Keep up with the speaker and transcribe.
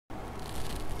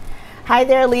Hi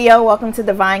there, Leo. Welcome to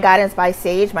Divine Guidance by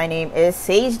Sage. My name is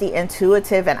Sage the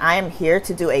Intuitive, and I am here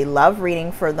to do a love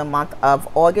reading for the month of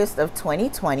August of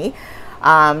 2020.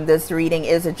 This reading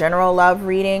is a general love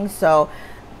reading, so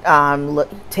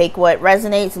take what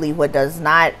resonates, leave what does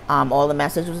not. All the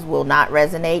messages will not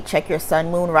resonate. Check your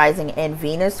sun, moon, rising, and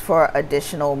Venus for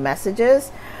additional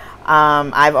messages.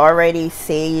 I've already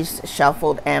saged,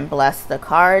 shuffled, and blessed the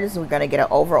cards. We're going to get an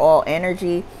overall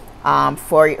energy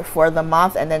for the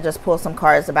month, and then just pull some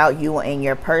cards about you and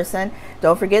your person.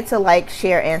 Don't forget to like,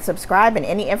 share, and subscribe, and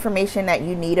any information that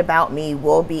you need about me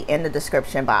will be in the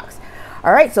description box.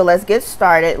 All right, so let's get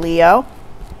started, Leo.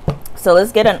 So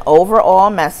let's get an overall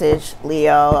message,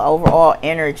 Leo, overall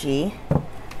energy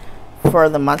for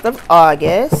the month of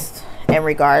August in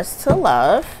regards to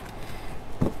love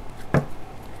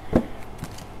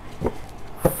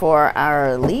for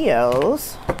our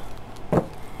Leos.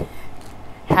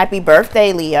 Happy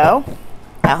birthday, Leo.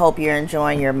 I hope you're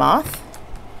enjoying your month.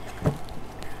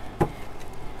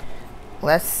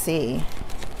 Let's see.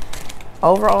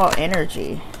 Overall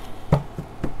energy.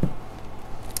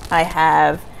 I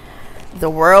have the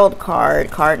World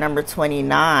card, card number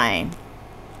 29.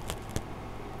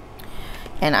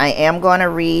 And I am going to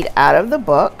read out of the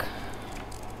book.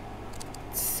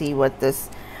 Let's see what this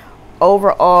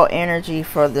overall energy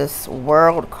for this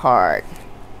World card.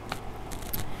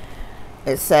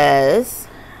 It says,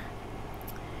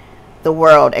 the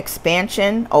world,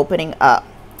 expansion, opening up.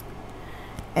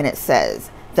 And it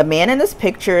says, the man in this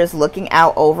picture is looking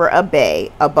out over a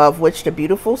bay above which the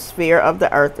beautiful sphere of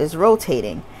the earth is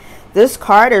rotating. This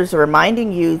card is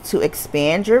reminding you to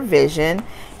expand your vision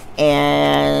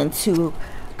and to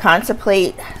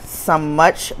contemplate some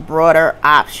much broader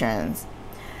options.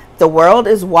 The world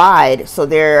is wide, so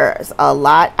there's a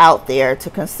lot out there to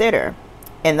consider.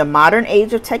 In the modern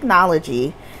age of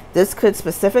technology, this could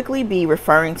specifically be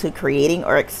referring to creating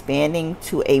or expanding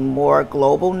to a more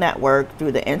global network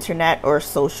through the internet or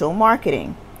social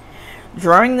marketing.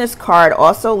 Drawing this card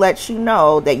also lets you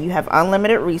know that you have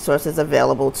unlimited resources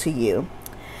available to you.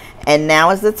 And now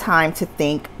is the time to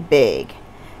think big.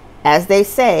 As they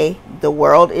say, the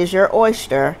world is your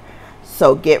oyster,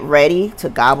 so get ready to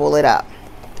gobble it up.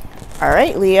 All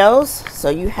right, Leos, so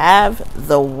you have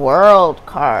the World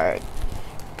card.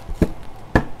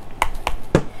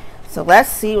 So let's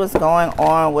see what's going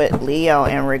on with Leo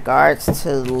in regards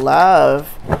to love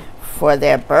for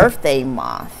their birthday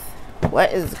month.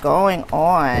 What is going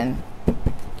on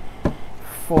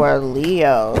for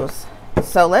Leos?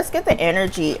 So let's get the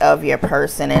energy of your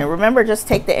person. And remember, just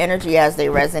take the energy as they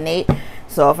resonate.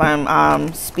 So if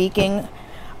I'm speaking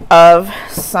of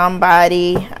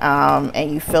somebody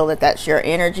and you feel that that's your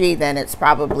energy, then it's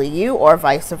probably you, or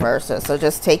vice versa. So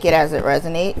just take it as it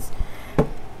resonates.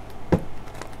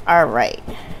 All right,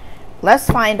 let's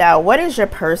find out what is your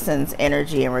person's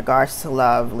energy in regards to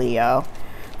love, Leo,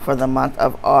 for the month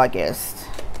of August.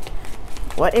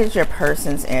 What is your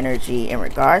person's energy in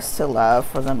regards to love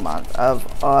for the month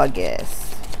of August?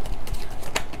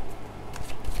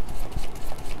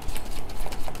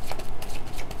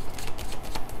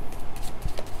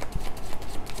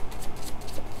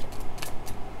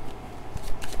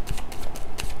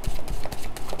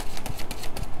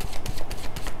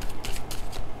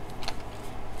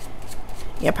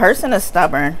 Your person is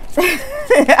stubborn.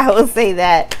 I will say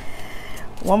that.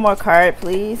 One more card,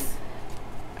 please,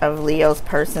 of Leo's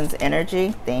person's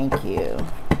energy. Thank you.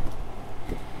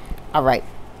 All right.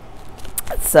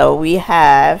 So we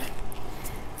have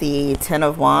the Ten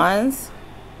of Wands.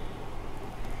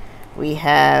 We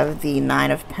have the Nine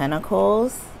of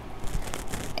Pentacles.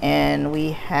 And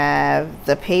we have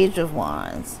the Page of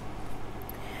Wands.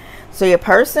 So your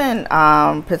person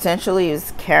potentially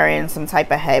is carrying some type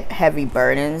of heavy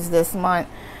burdens this month.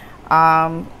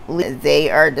 They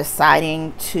are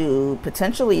deciding to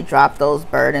potentially drop those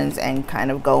burdens and kind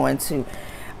of go into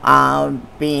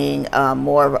being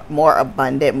more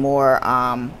abundant, more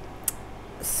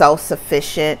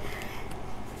self-sufficient.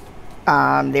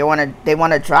 They want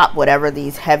to drop whatever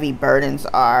these heavy burdens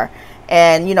are.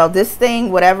 And you know, this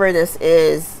thing, whatever this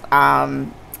is,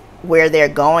 where they're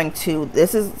going to,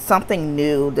 this is something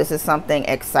new, this is something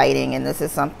exciting, and this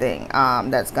is something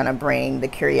that's going to bring the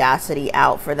curiosity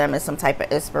out for them as some type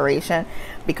of inspiration,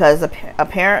 because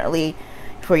apparently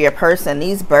for your person,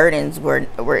 these burdens were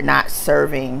not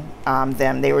serving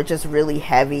them. They were just really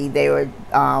heavy. They were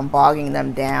bogging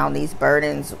them down. These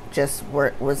burdens just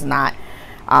was not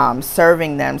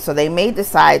serving them. So they may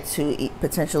decide to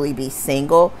potentially be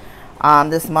single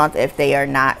this month. If they are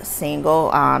not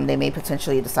single, they may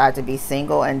potentially decide to be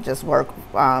single and just work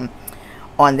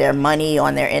on their money,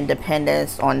 on their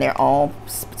independence, on their own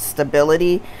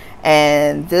stability,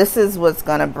 And this is what's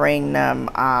going to bring them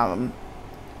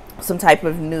some type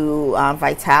of new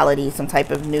vitality, some type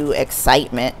of new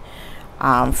excitement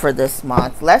for this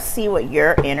month. Let's see what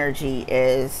your energy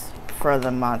is for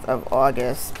the month of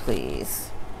August, please.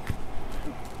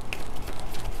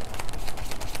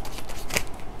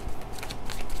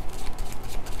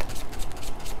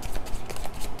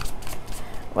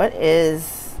 What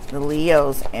is the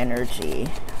Leo's energy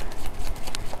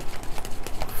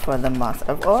for the month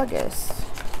of August?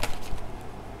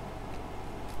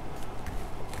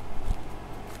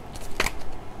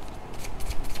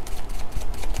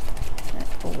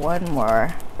 One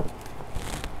more.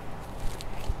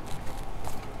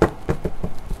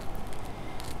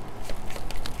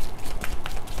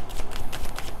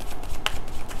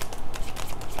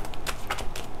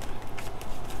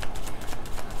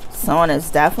 Someone is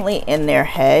definitely in their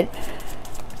head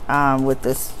with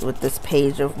this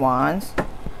Page of Wands.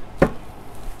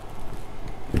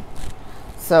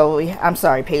 So I'm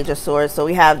sorry, Page of Swords. So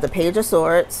we have the Page of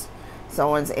Swords.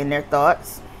 Someone's in their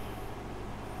thoughts,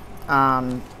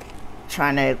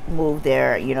 trying to move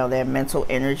their, you know, their mental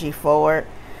energy forward.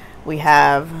 We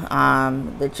have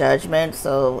the Judgment.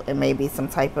 So it may be some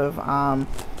type of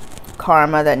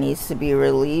karma that needs to be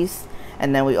released.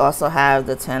 And then we also have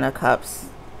the Ten of Cups,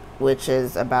 which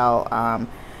is about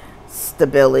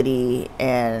stability.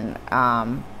 And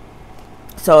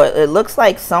so it looks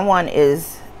like someone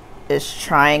is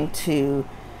trying to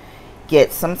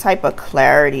get some type of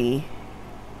clarity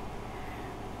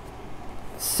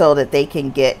so that they can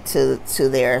get to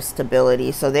their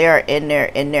stability. So they are in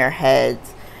their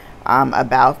heads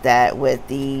about that. With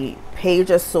the Page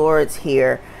of Swords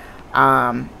here,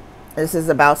 this is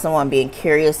about someone being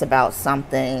curious about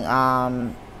something,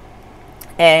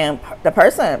 and the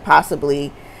person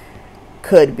possibly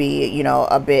could be, you know,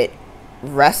 a bit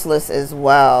restless as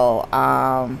well.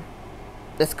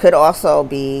 This could also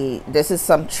be, this is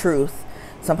some truth.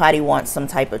 Somebody wants some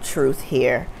type of truth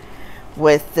here.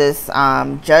 With this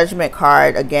Judgment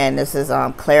card, again, this is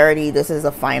clarity. This is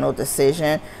a final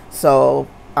decision. So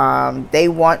they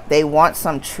want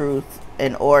some truth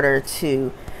in order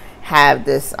to have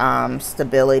this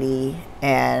stability.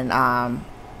 And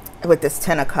with this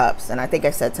Ten of Cups, and I think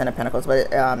I said Ten of Pentacles,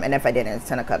 but and if I didn't, it's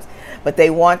Ten of Cups. But they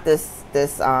want this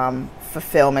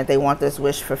fulfillment. They want this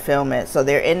wish fulfillment. So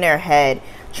they're in their head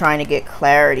trying to get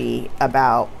clarity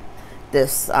about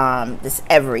this this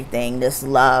everything, this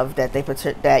love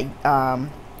that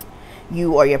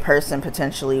you or your person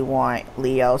potentially want,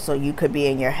 Leo. So you could be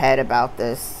in your head about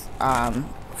this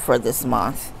for this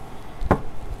month.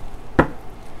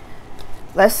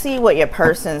 Let's see what your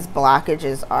person's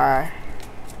blockages are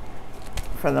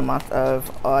for the month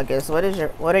of August. What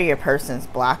are your person's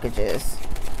blockages?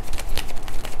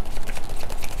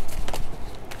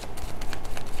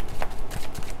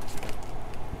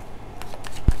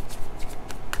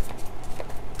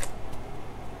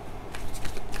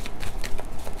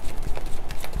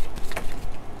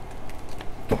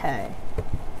 Okay.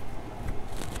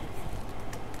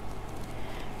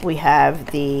 We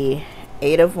have the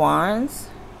Eight of Wands.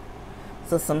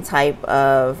 So some type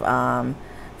of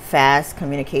fast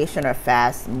communication or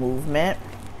fast movement.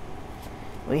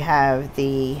 We have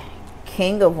the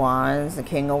King of Wands. The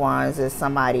King of Wands is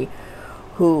somebody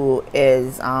who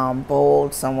is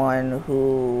bold, someone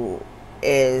who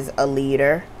is a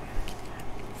leader.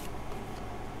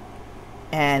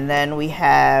 And then we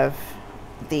have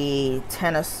the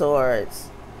Ten of Swords.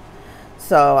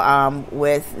 So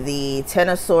with the Ten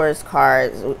of Swords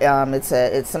cards,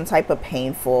 it's some type of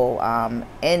painful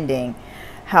ending.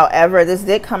 However, this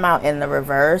did come out in the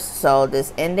reverse, so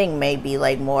this ending may be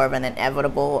like more of an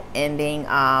inevitable ending.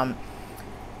 And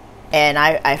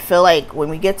I feel like when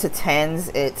we get to tens,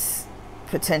 it's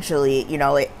potentially, you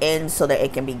know, it ends so that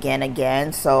it can begin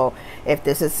again. So if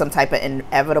this is some type of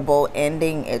inevitable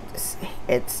ending,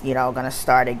 it's you know, gonna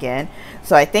start again.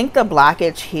 So I think the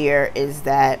blockage here is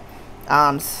that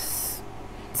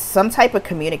some type of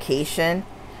communication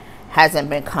hasn't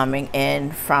been coming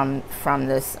in from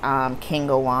this King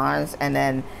of Wands, and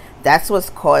then that's what's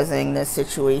causing this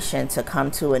situation to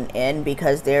come to an end,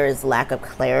 because there is lack of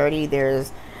clarity,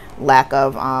 there's lack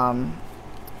of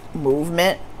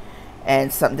movement,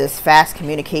 and this fast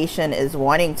communication is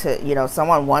wanting to, you know,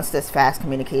 someone wants this fast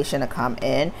communication to come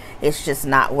in. It's just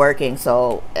not working.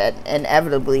 So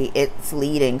inevitably it's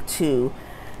leading to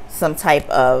some type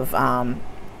of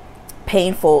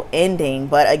painful ending.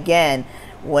 But again,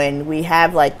 when we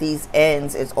have like these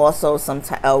ends, it's also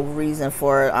a reason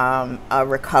for a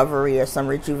recovery or some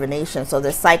rejuvenation. So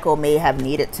the cycle may have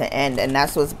needed to end, and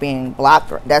that's what's being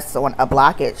blocked. That's a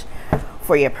blockage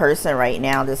for your person right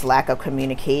now, this lack of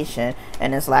communication,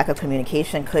 and this lack of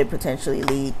communication could potentially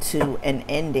lead to an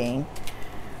ending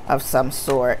of some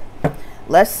sort.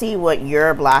 Let's see what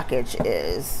your blockage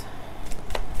is.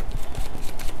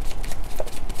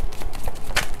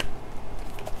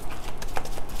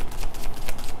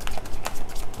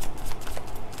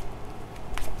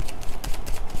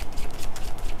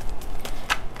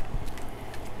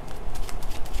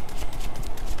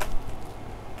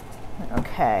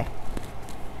 Okay,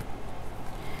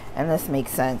 and this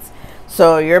makes sense.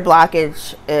 So your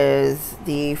blockage is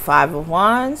the Five of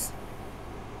Wands,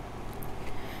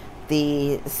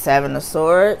 the Seven of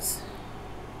Swords,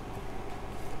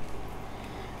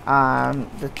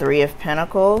 the Three of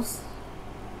Pentacles,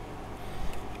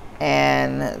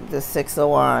 and the Six of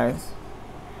Wands.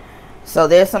 So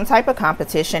there's some type of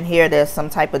competition here. There's some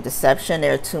type of deception.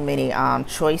 There are too many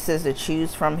choices to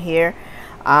choose from here.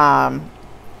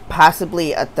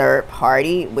 Possibly a third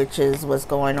party, which is what's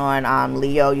going on.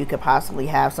 Leo, you could possibly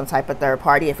have some type of third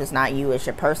party. If it's not you, it's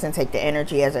your person. Take the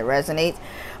energy as it resonates.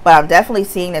 But I'm definitely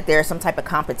seeing that there's some type of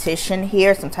competition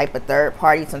here, some type of third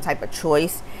party, some type of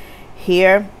choice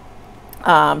here.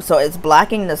 So it's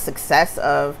blocking the success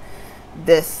of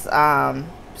this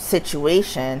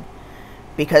situation,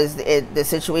 because the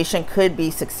situation could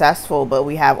be successful, but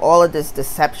we have all of this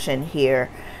deception here,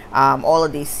 all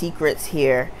of these secrets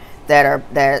here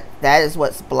that is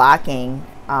what's blocking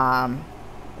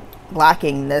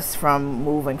this from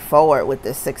moving forward with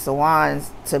the Six of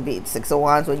Wands. Six of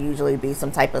Wands would usually be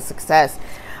some type of success,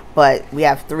 but we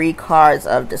have 3 cards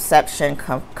of deception,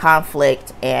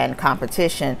 conflict, and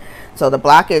competition. So the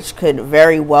blockage could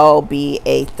very well be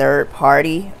a third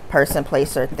party, person,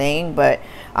 place, or thing, but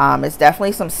it's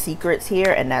definitely some secrets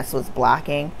here, and that's what's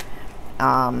blocking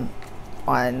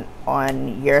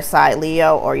on your side,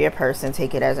 Leo, or your person.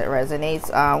 Take it as it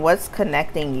resonates. What's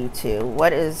connecting you to?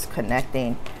 What is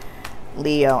connecting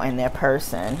Leo and their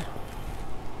person?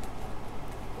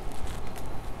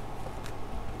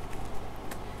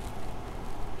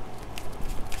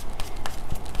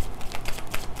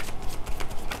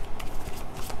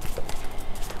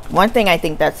 One thing I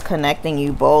think that's connecting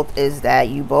you both is that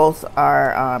you both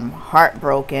are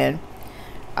heartbroken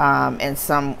in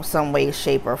some way,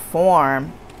 shape, or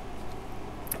form.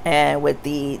 And with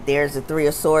there's the Three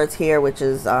of Swords here, which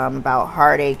is about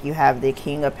heartache. You have the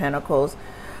King of Pentacles,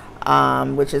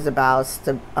 which is about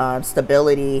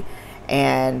stability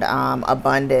and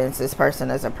abundance. This person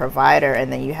is a provider.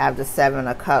 And then you have the Seven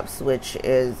of Cups, which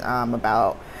is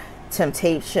about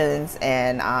temptations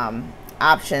and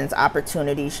options,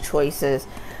 opportunities, choices.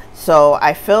 So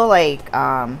I feel like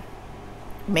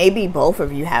maybe both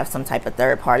of you have some type of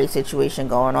third party situation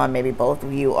going on. Maybe both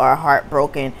of you are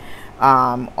heartbroken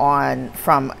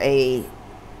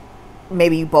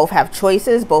maybe you both have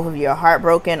choices. Both of you are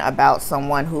heartbroken about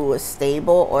someone who is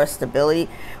stable or stability,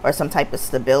 or some type of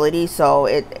stability. So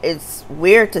it's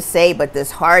weird to say, but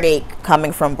this heartache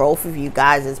coming from both of you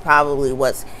guys is probably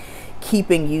what's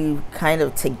keeping you kind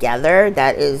of together.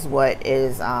 That is what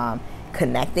is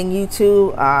connecting you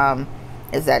to,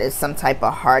 is that it's some type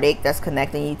of heartache that's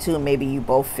connecting you to. Maybe you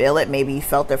both feel it. Maybe you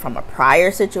felt it from a prior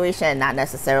situation and not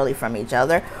necessarily from each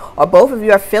other, or both of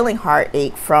you are feeling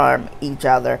heartache from each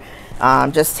other.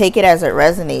 Just take it as it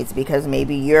resonates, because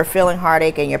maybe you're feeling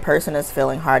heartache and your person is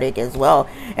feeling heartache as well.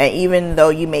 And even though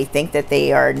you may think that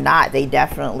they are not, they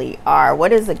definitely are.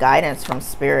 What is the guidance from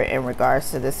Spirit in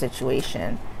regards to this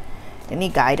situation? Any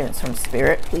guidance from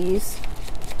Spirit, please?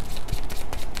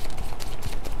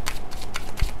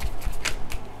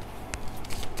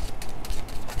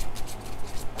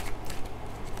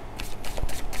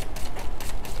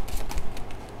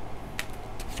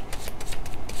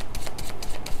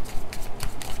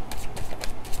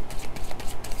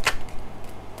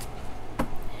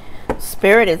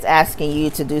 Spirit is asking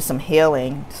you to do some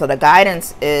healing. So the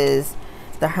guidance is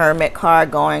the Hermit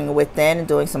card, going within,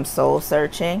 doing some soul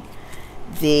searching.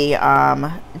 The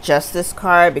Justice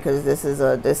card, because this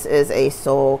is a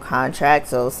soul contract.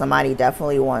 So somebody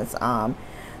definitely wants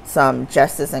some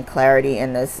justice and clarity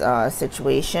in this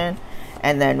situation.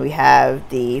 And then we have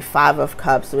the Five of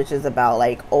Cups, which is about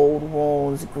like old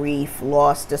wounds, grief,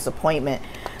 loss, disappointment.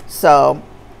 So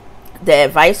the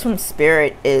advice from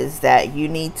Spirit is that you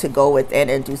need to go within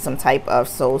and do some type of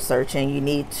soul searching. You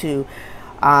need to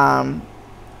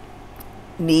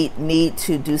need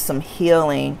to do some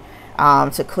healing,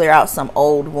 to clear out some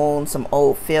old wounds, some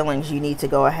old feelings. You need to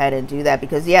go ahead and do that,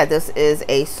 because yeah, this is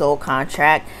a soul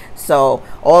contract. So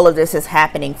all of this is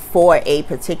happening for a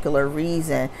particular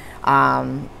reason.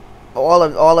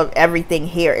 all of everything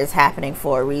here is happening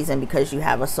for a reason, because you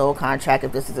have a soul contract.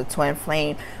 If this is a twin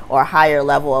flame or a higher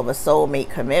level of a soulmate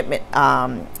commitment,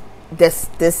 this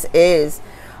is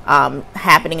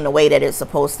happening in the way that it's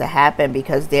supposed to happen,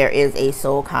 because there is a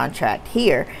soul contract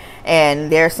here,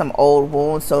 and there's some old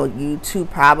wounds. So you two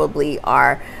probably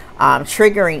are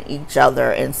triggering each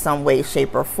other in some way,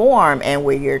 shape, or form, and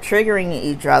where you're triggering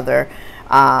each other,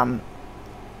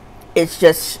 it's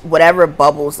just whatever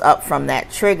bubbles up from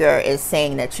that trigger is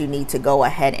saying that you need to go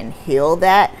ahead and heal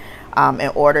that in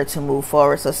order to move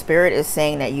forward. So Spirit is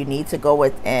saying that you need to go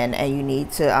within and you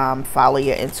need to follow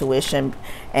your intuition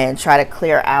and try to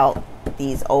clear out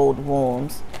these old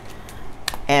wounds.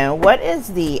 And what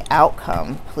is the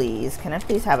outcome, please? Can I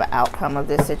please have an outcome of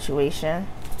this situation?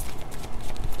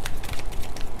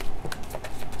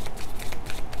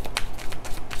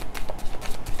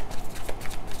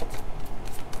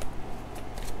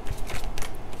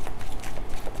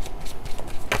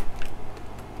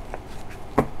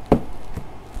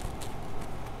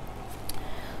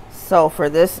 So for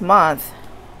this month,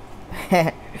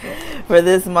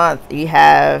 you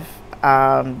have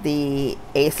the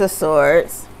Ace of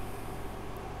Swords,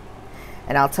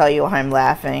 and I'll tell you why I'm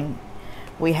laughing.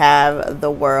 We have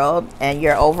the World, and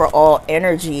your overall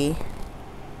energy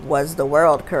was the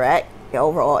World, correct? Your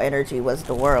overall energy was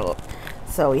the World.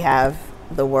 So we have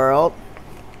the World,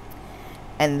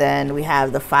 and then we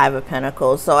have the Five of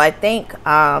Pentacles. So I think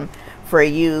for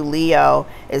you, Leo,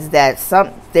 is that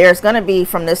there's going to be,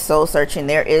 from this soul searching,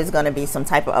 there is going to be some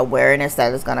type of awareness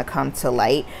that is going to come to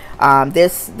light.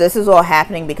 This is all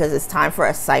happening because it's time for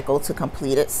a cycle to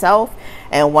complete itself,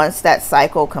 and once that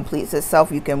cycle completes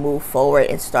itself, you can move forward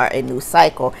and start a new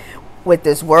cycle. With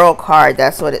this World card,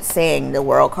 that's what it's saying. The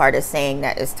World card is saying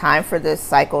that it's time for this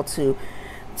cycle to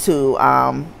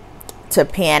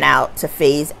pan out, to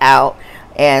phase out.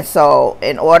 And so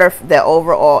in order for the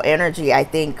overall energy, I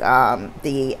think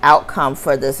the outcome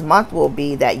for this month will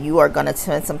be that you are going to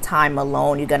spend some time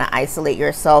alone. You're going to isolate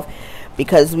yourself,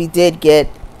 because we did get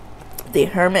the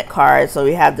Hermit card. So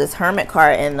we have this Hermit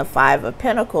card and the Five of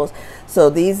Pentacles. So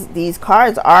these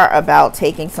cards are about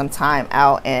taking some time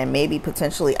out and maybe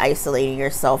potentially isolating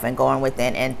yourself and going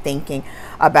within and thinking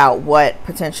about what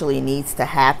potentially needs to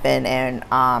happen and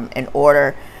in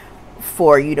order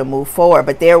for you to move forward.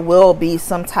 But there will be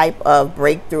some type of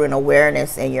breakthrough and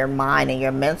awareness in your mind and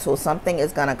your mental. Something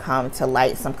is going to come to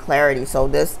light, some clarity. So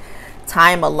this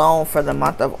time alone for the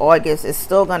month of August is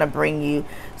still going to bring you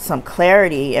some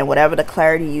clarity, and whatever the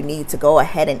clarity you need to go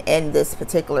ahead and end this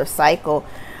particular cycle.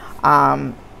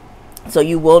 So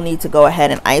you will need to go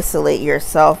ahead and isolate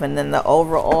yourself. And then the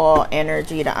overall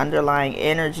energy, the underlying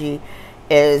energy,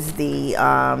 is the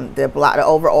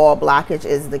overall blockage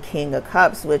is the King of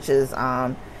Cups, which is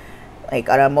like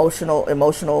an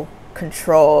emotional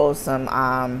control,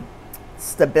 some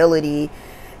stability,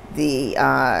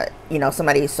 the you know,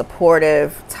 somebody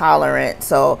supportive, tolerant.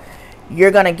 So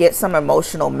you're going to get some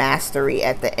emotional mastery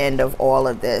at the end of all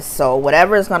of this. So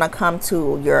whatever is going to come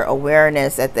to your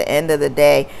awareness at the end of the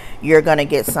day, you're going to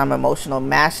get some emotional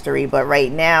mastery. But right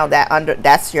now,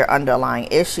 that's your underlying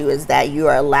issue, is that you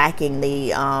are lacking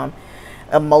the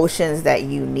emotions that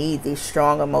you need, these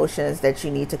strong emotions that you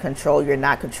need to control. You're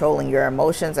not controlling your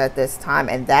emotions at this time,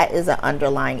 and that is an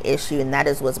underlying issue, and that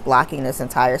is what's blocking this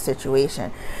entire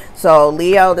situation. So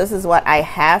Leo, this is what I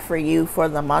have for you for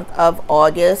the month of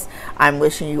August. I'm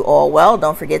wishing you all well.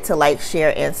 Don't forget to like,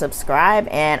 share, and subscribe,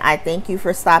 and I thank you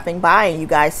for stopping by, and you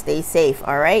guys stay safe.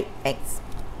 All right, thanks.